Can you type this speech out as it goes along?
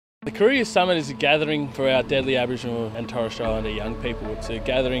The Koorie Youth Summit is a gathering for our deadly Aboriginal and Torres Strait Islander young people. It's a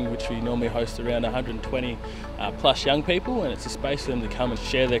gathering which we normally host around 120 plus young people, and it's a space for them to come and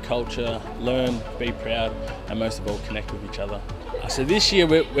share their culture, learn, be proud, and most of all connect with each other. So this year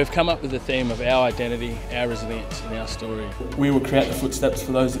we've come up with the theme of our identity, our resilience and our story. We will create the footsteps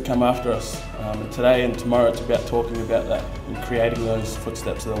for those that come after us. Today and tomorrow it's about talking about that and creating those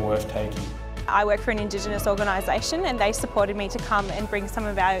footsteps that are worth taking. I work for an Indigenous organisation and they supported me to come and bring some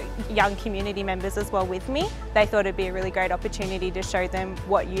of our young community members as well with me. They thought it'd be a really great opportunity to show them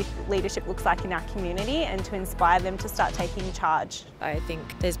what youth leadership looks like in our community and to inspire them to start taking charge. I think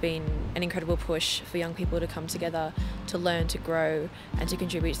there's been an incredible push for young people to come together, to learn, to grow and to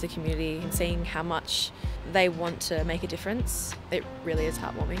contribute to the community, and seeing how much they want to make a difference. It really is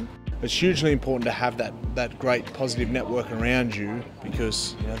heartwarming. It's hugely important to have that great positive network around you,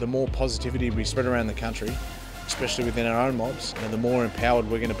 because the more positivity we spread around the country, especially within our own mobs, the more empowered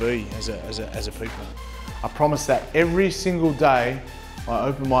we're going to be as a people. I promise that every single day I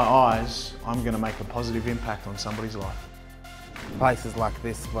open my eyes, I'm going to make a positive impact on somebody's life. Places like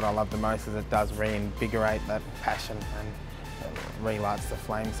this, what I love the most is it does reinvigorate that passion and relights the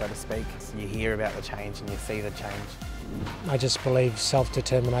flame, so to speak. So you hear about the change and you see the change. I just believe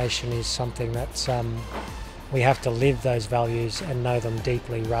self-determination is something that's, we have to live those values and know them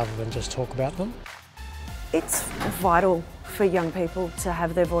deeply rather than just talk about them. It's vital for young people to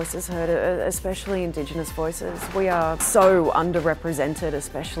have their voices heard, especially Indigenous voices. We are so underrepresented,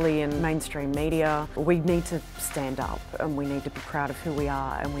 especially in mainstream media. We need to stand up and we need to be proud of who we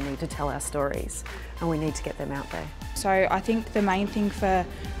are, and we need to tell our stories and we need to get them out there. So I think the main thing for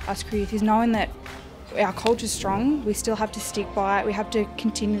us Koorie Youth is knowing that our culture's strong, we still have to stick by it, we have to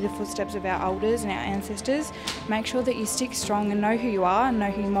continue the footsteps of our elders and our ancestors. Make sure that you stick strong and know who you are and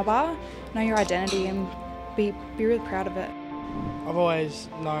know who your mob are, know your identity and be really proud of it. I've always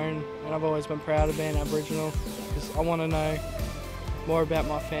known and I've always been proud of being Aboriginal, because I want to know more about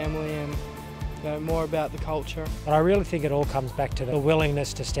my family and more about the culture. But I really think it all comes back to the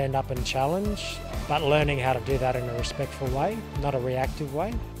willingness to stand up and challenge, but learning how to do that in a respectful way, not a reactive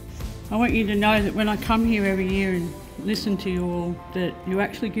way. I want you to know that when I come here every year and listen to you all, that you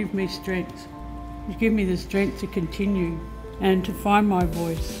actually give me strength. You give me the strength to continue and to find my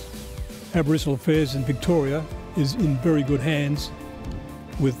voice. Aboriginal Affairs in Victoria is in very good hands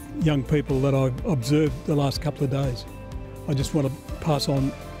with young people that I've observed the last couple of days. I just want to pass on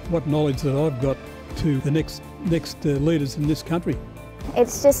what knowledge that I've got to the next leaders in this country.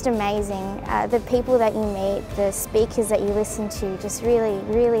 It's just amazing. The people that you meet, the speakers that you listen to just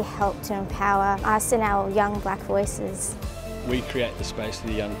really help to empower us and our young black voices. We create the space for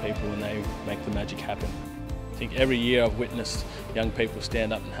the young people and they make the magic happen. I think every year I've witnessed young people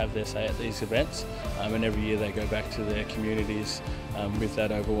stand up and have their say at these events, and every year they go back to their communities with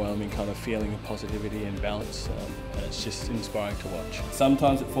that overwhelming kind of feeling of positivity and balance, and it's just inspiring to watch.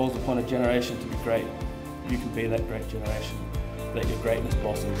 Sometimes it falls upon a generation to be great. You can be that great generation. Let your greatness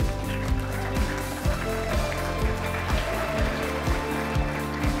blossom.